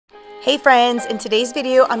Hey friends, in today's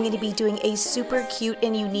video I'm going to be doing a super cute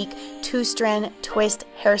and unique 2-strand twist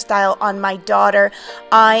hairstyle on my daughter.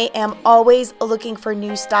 I am always looking for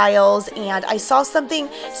new styles and I saw something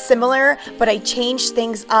similar, but I changed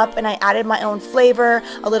things up and I added my own flavor,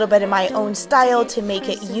 a little bit of my own style to make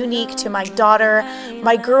it unique to my daughter.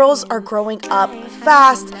 My girls are growing up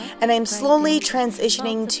fast and I'm slowly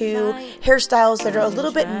transitioning to hairstyles that are a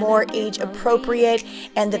little bit more age appropriate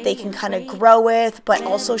and that they can kind of grow with, but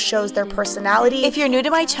also shows their personality. If you're new to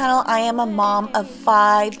my channel, I am a mom of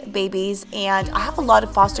 5 babies and I have a lot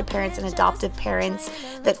of foster parents and adoptive parents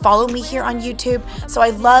that follow me here on YouTube, so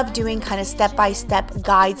I love doing kind of step-by-step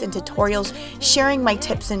guides and tutorials, sharing my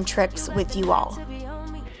tips and tricks with you all.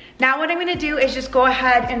 Now what I'm going to do is just go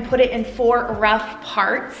ahead and put it in 4 rough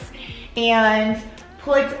parts and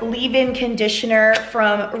put leave-in conditioner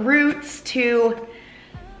from roots to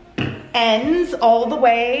ends all the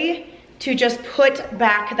way to just put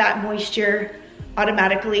back that moisture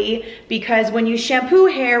automatically, because when you shampoo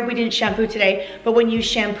hair, we didn't shampoo today, but when you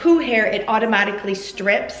shampoo hair, it automatically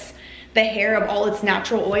strips the hair of all its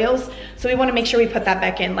natural oils. So we want to make sure we put that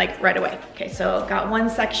back in like right away. Okay, so got one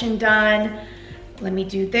section done. Let me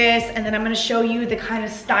do this, and then I'm going to show you the kind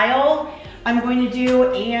of style I'm going to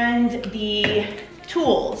do and the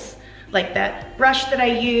tools, like that brush that I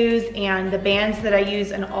use and the bands that I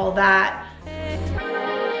use and all that.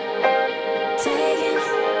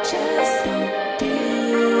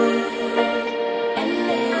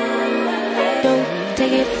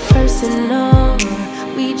 Personal,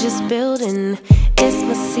 we just building. It's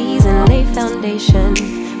my season, lay foundation,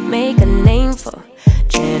 make a name for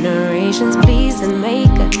generations. Please and make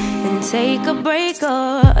a, then take a break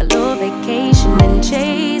or a little vacation and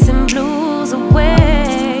chasing blues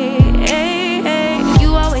away.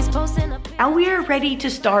 You always posting up. Now we are ready to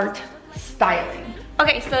start styling.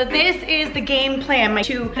 Okay, so this is the game plan.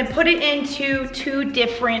 To put it into 2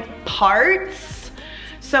 different parts.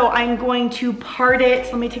 So I'm going to part it.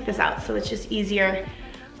 So let me take this out so it's just easier.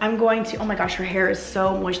 I'm going to, oh my gosh, her hair is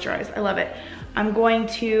so moisturized. I love it. I'm going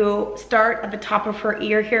to start at the top of her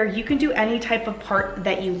ear here. You can do any type of part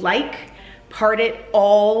that you like. Part it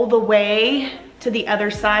all the way to the other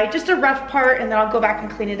side. Just a rough part, and then I'll go back and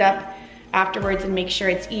clean it up afterwards and make sure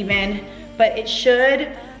it's even. But it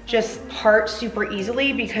should just part super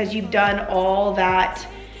easily because you've done all that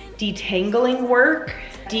detangling work.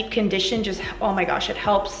 Deep condition just, oh my gosh, it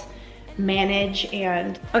helps manage.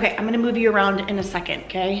 And okay, I'm gonna move you around in a second,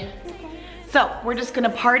 okay? So we're just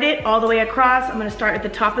gonna part it all the way across. I'm gonna start at the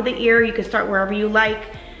top of the ear. You can start wherever you like.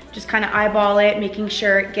 Just kind of eyeball it, making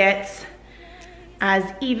sure it gets as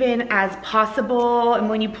even as possible. And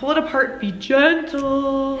when you pull it apart, be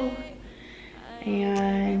gentle.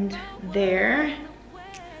 And there,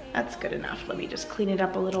 that's good enough. Let me just clean it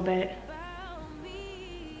up a little bit.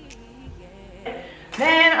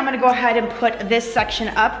 Then I'm gonna go ahead and put this section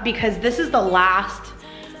up because this is the last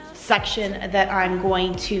section that I'm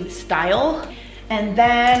going to style. And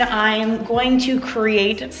then I'm going to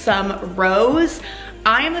create some rows.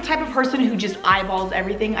 I am the type of person who just eyeballs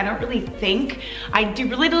everything. I don't really think. I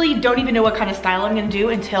literally don't even know what kind of style I'm gonna do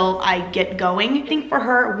until I get going. I think for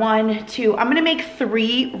her, 1, 2, I'm gonna make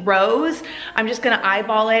 3 rows. I'm just gonna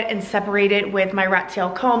eyeball it and separate it with my rat tail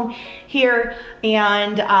comb here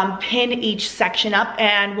and pin each section up,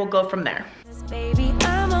 and we'll go from there. Baby,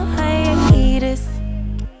 I'm on hiatus.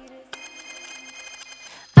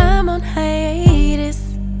 I'm on hiatus.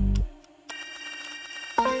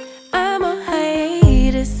 I'm on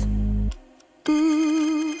hiatus.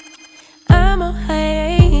 I'm on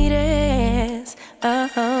hiatus.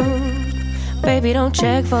 Baby, don't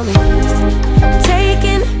check for me.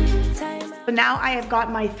 Taking time. So now I have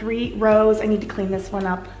got my 3 rows. I need to clean this one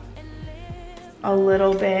up a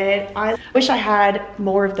little bit. I wish I had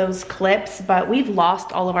more of those clips, but we've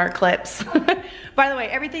lost all of our clips. By the way,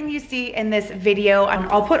 everything you see in this video,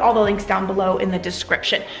 I'll put all the links down below in the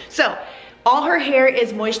description. So all her hair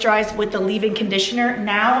is moisturized with the leave-in conditioner.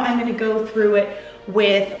 Now I'm gonna go through it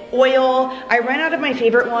with oil. I ran out of my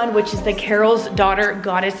favorite one, which is the Carol's Daughter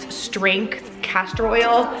Goddess Strength Castor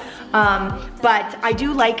Oil. But I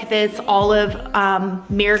do like this Olive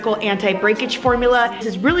Miracle Anti-Breakage Formula. This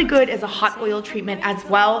is really good as a hot oil treatment as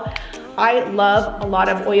well. I love a lot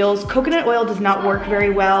of oils. Coconut oil does not work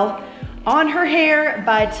very well on her hair,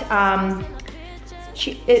 but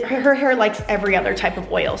her hair likes every other type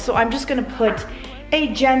of oil. So I'm just gonna put a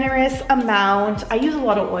generous amount. I use a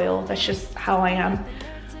lot of oil, that's just how I am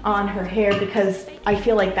on her hair, because I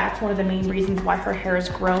feel like that's one of the main reasons why her hair has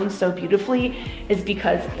grown so beautifully is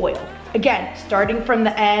because oil. Again, starting from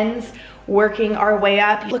the ends, working our way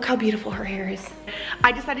up. Look how beautiful her hair is.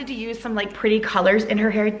 I decided to use some like pretty colors in her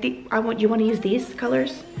hair. You want to use these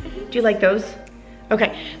colors? Do you like those?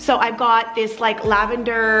 Okay, so I've got this like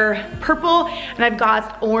lavender purple and I've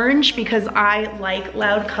got orange because I like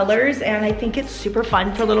loud colors and I think it's super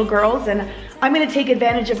fun for little girls, and I'm gonna take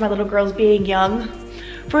advantage of my little girls being young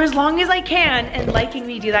for as long as I can and liking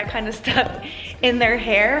me do that kind of stuff in their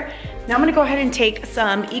hair. Now I'm gonna go ahead and take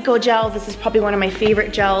some Eco Gel. This is probably one of my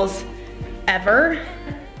favorite gels ever.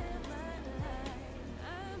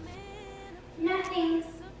 Nothing.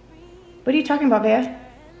 What are you talking about, Bea?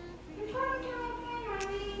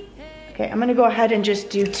 Okay, I'm gonna go ahead and just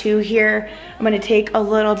do 2 here. I'm gonna take a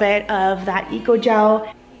little bit of that Eco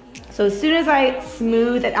Gel. So as soon as I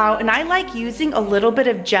smooth it out, and I like using a little bit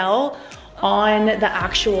of gel on the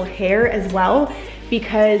actual hair as well,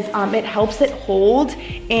 because it helps it hold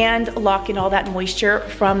and lock in all that moisture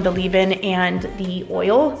from the leave-in and the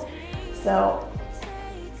oil. So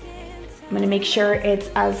I'm gonna make sure it's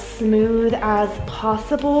as smooth as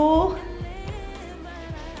possible.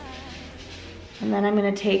 And then I'm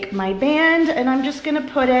gonna take my band and I'm just gonna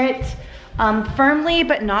put it firmly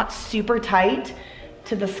but not super tight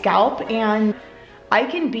to the scalp. And I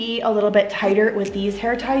can be a little bit tighter with these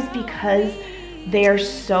hair ties because they're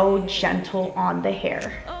so gentle on the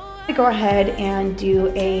hair. I go ahead and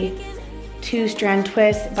do a 2-strand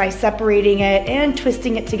twist by separating it and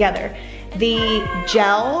twisting it together. The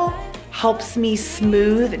gel helps me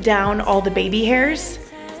smooth down all the baby hairs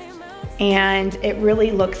and it really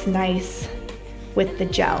looks nice with the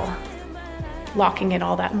gel, locking in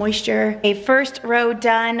all that moisture. A first row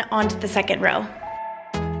done, onto the second row.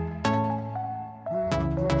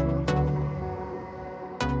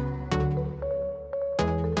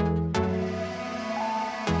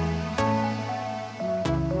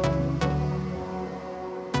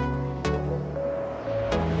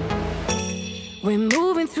 We're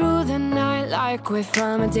moving through the night like we're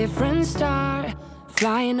from a different star,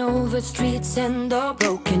 flying over streets and the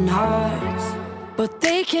broken hearts. But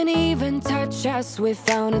they can't even touch us, we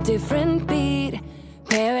found a different beat.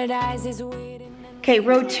 Paradise is waiting. Okay,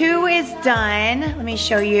 row 2 is done. Let me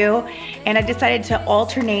show you. And I decided to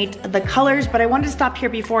alternate the colors, but I wanted to stop here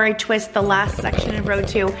before I twist the last section in row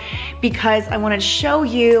 2 because I want to show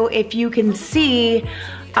you, if you can see,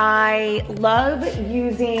 I love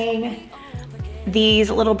using these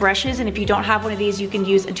little brushes, and if you don't have one of these, you can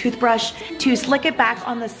use a toothbrush to slick it back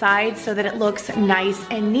on the side so that it looks nice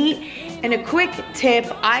and neat. And a quick tip,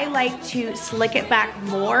 I like to slick it back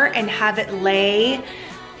more and have it lay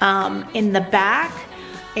in the back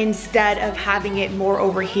instead of having it more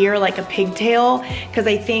over here like a pigtail, because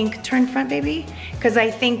I think, turn front baby, because I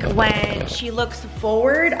think when she looks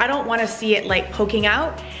forward, I don't want to see it like poking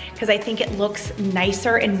out, because I think it looks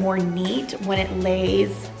nicer and more neat when it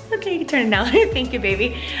lays. Okay, you can turn it now. Thank you,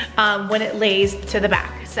 baby. When it lays to the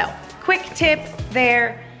back. So, quick tip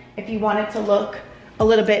there. If you want it to look a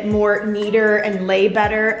little bit more neater and lay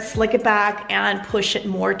better, slick it back and push it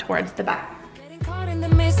more towards the back. Getting caught in the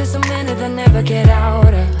mist, there's so many that never get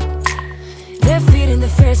out of. They're feeding the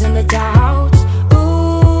fears and the doubts.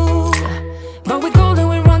 Ooh, but we're golden,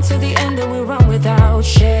 we run to the end and we run without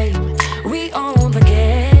shame. We own the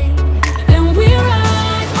game and we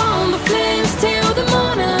ride on the flames till the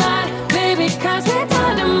morning light, baby, 'cause we're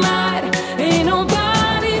dynamite. Ain't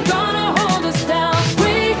nobody gonna hold us down.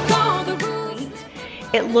 Break all the rules.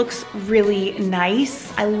 It looks really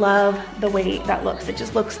nice. I love the way that looks. It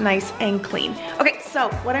just looks nice and clean. Okay, so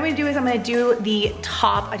what I'm gonna do is I'm gonna do the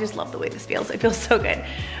top. I just love the way this feels. It feels so good.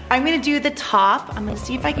 I'm gonna do the top. I'm gonna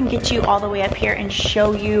see if I can get you all the way up here and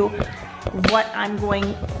show you what I'm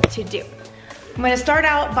going to do. I'm gonna start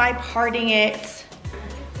out by parting it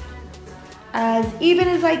as even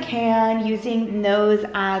as I can, using nose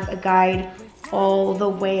as a guide all the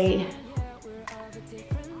way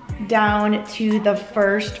down to the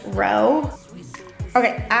first row.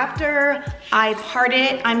 Okay, after I part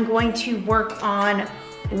it, I'm going to work on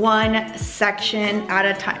one section at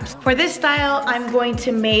a time. For this style, I'm going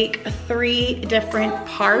to make 3 different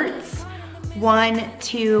parts. 1,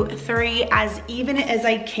 2, 3, as even as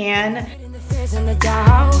I can.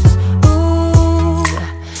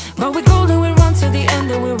 But we're golden, we run to the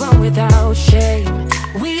end and we run without shame.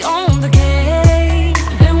 We own the game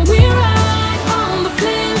and we ride on the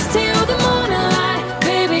flames till the morning light,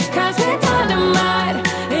 baby, 'cause we're dynamite.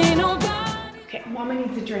 Ain't nobody. Okay, Mama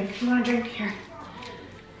needs a drink. You want a drink? Here.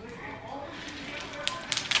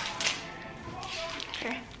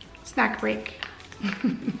 Okay, snack break.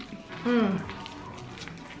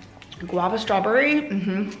 Guava strawberry.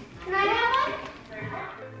 Can I have one?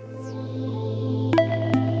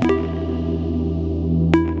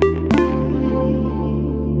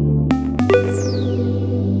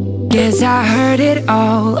 Yes, I heard it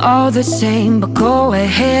all the same, but go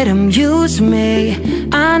ahead and amuse me.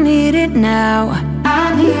 I need it now,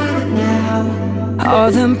 I need it now. All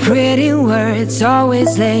them pretty words,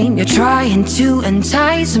 always lame. You're trying to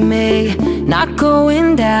entice me. Not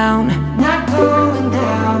going down, not going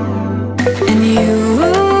down. And you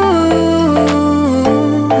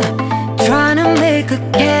trying to make a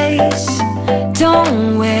case.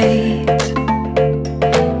 Don't wait,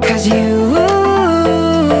 'cause you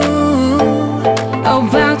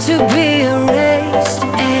about to be erased,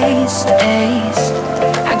 aced, aced.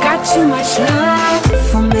 I got too much love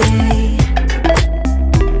for me.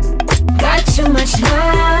 Got too much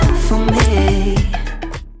love for me.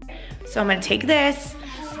 So I'm gonna take this,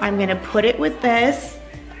 I'm gonna put it with this.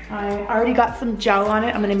 I already got some gel on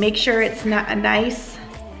it. I'm gonna make sure it's not a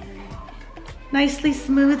nicely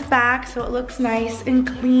smooth back so it looks nice and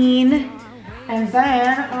clean. And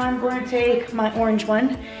then I'm going to take my orange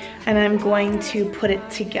one and I'm going to put it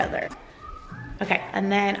together. Okay, and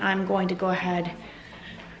then I'm going to go ahead,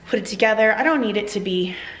 put it together. I don't need it to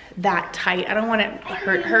be that tight. I don't want it to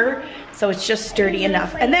hurt her, so it's just sturdy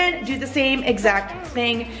enough. And then do the same exact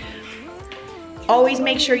thing. Always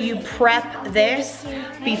make sure you prep this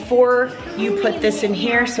before you put this in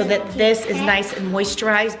here so that this is nice and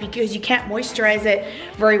moisturized, because you can't moisturize it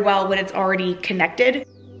very well when it's already connected.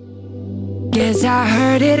 Yes, I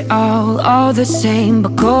heard it all the same,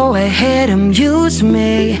 but go ahead and amuse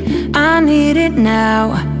me. I need it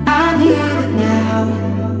now, I need it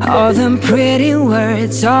now. All them pretty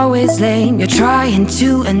words, always lame. You're trying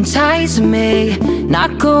to entice me.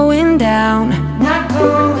 Not going down, not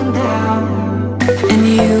going down. And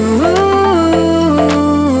you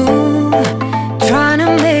trying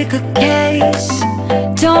to make a case.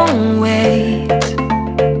 Don't wait,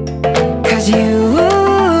 'cause you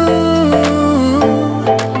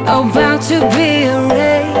about to be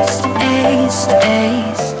erased, aced,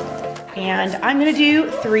 aced. And I'm gonna do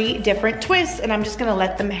 3 different twists and I'm just gonna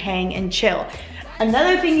let them hang and chill.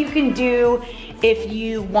 Another thing you can do if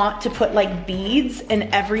you want to put like beads in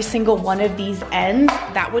every single one of these ends,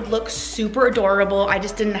 that would look super adorable. I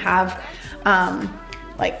just didn't have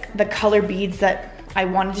like the color beads that I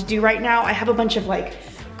wanted to do right now. I have a bunch of like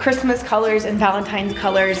Christmas colors and Valentine's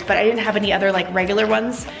colors, but I didn't have any other like regular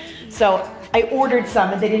ones. So I ordered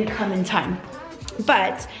some and they didn't come in time.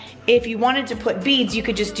 But if you wanted to put beads, you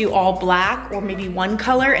could just do all black or maybe one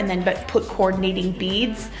color and then put coordinating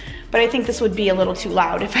beads. But I think this would be a little too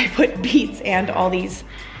loud if I put beads and all these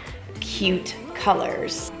cute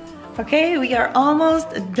colors. Okay, we are almost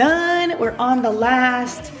done. We're on the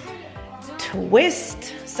last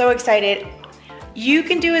twist. So excited. You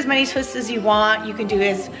can do as many twists as you want. You can do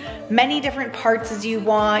as many different parts as you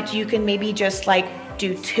want. You can maybe just like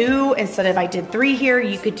do 2 instead of I did 3 here.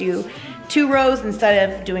 You could do 2 rows instead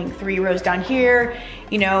of doing 3 rows down here.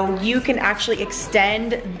 You know, you can actually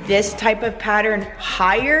extend this type of pattern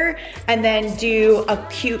higher and then do a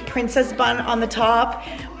cute princess bun on the top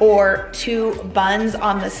or 2 buns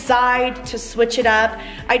on the side to switch it up.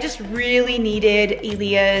 I just really needed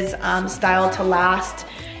Elia's style to last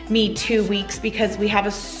me 2 weeks because we have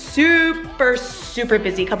a super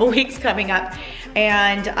busy couple weeks coming up,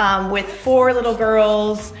 and with 4 little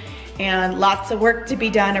girls and lots of work to be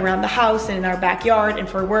done around the house and in our backyard and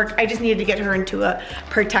for work, I just needed to get her into a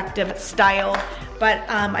protective style. But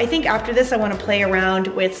I think after this I want to play around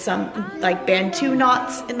with some like bantu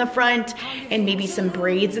knots in the front and maybe some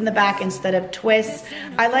braids in the back instead of twists.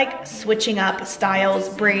 I like switching up styles,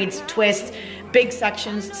 braids, twists, big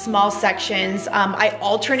sections, small sections. I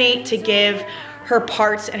alternate to give her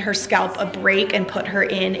parts and her scalp a break and put her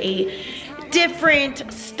in a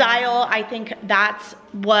different style. I think that's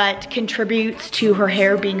what contributes to her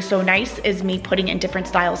hair being so nice, is me putting in different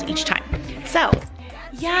styles each time. So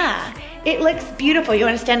yeah, it looks beautiful. You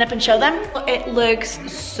want to stand up and show them? It looks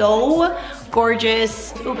so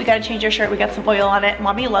gorgeous. Ooh, we gotta change our shirt. We got some oil on it.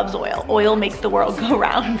 Mommy loves oil. Oil makes the world go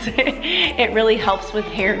round. It really helps with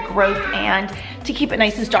hair growth and to keep it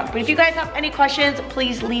nice and strong. But if you guys have any questions,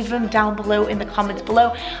 please leave them down below in the comments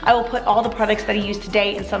below. I will put all the products that I used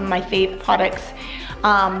today and some of my favorite products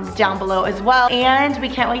down below as well. And we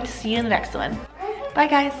can't wait to see you in the next one. Bye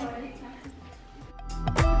guys.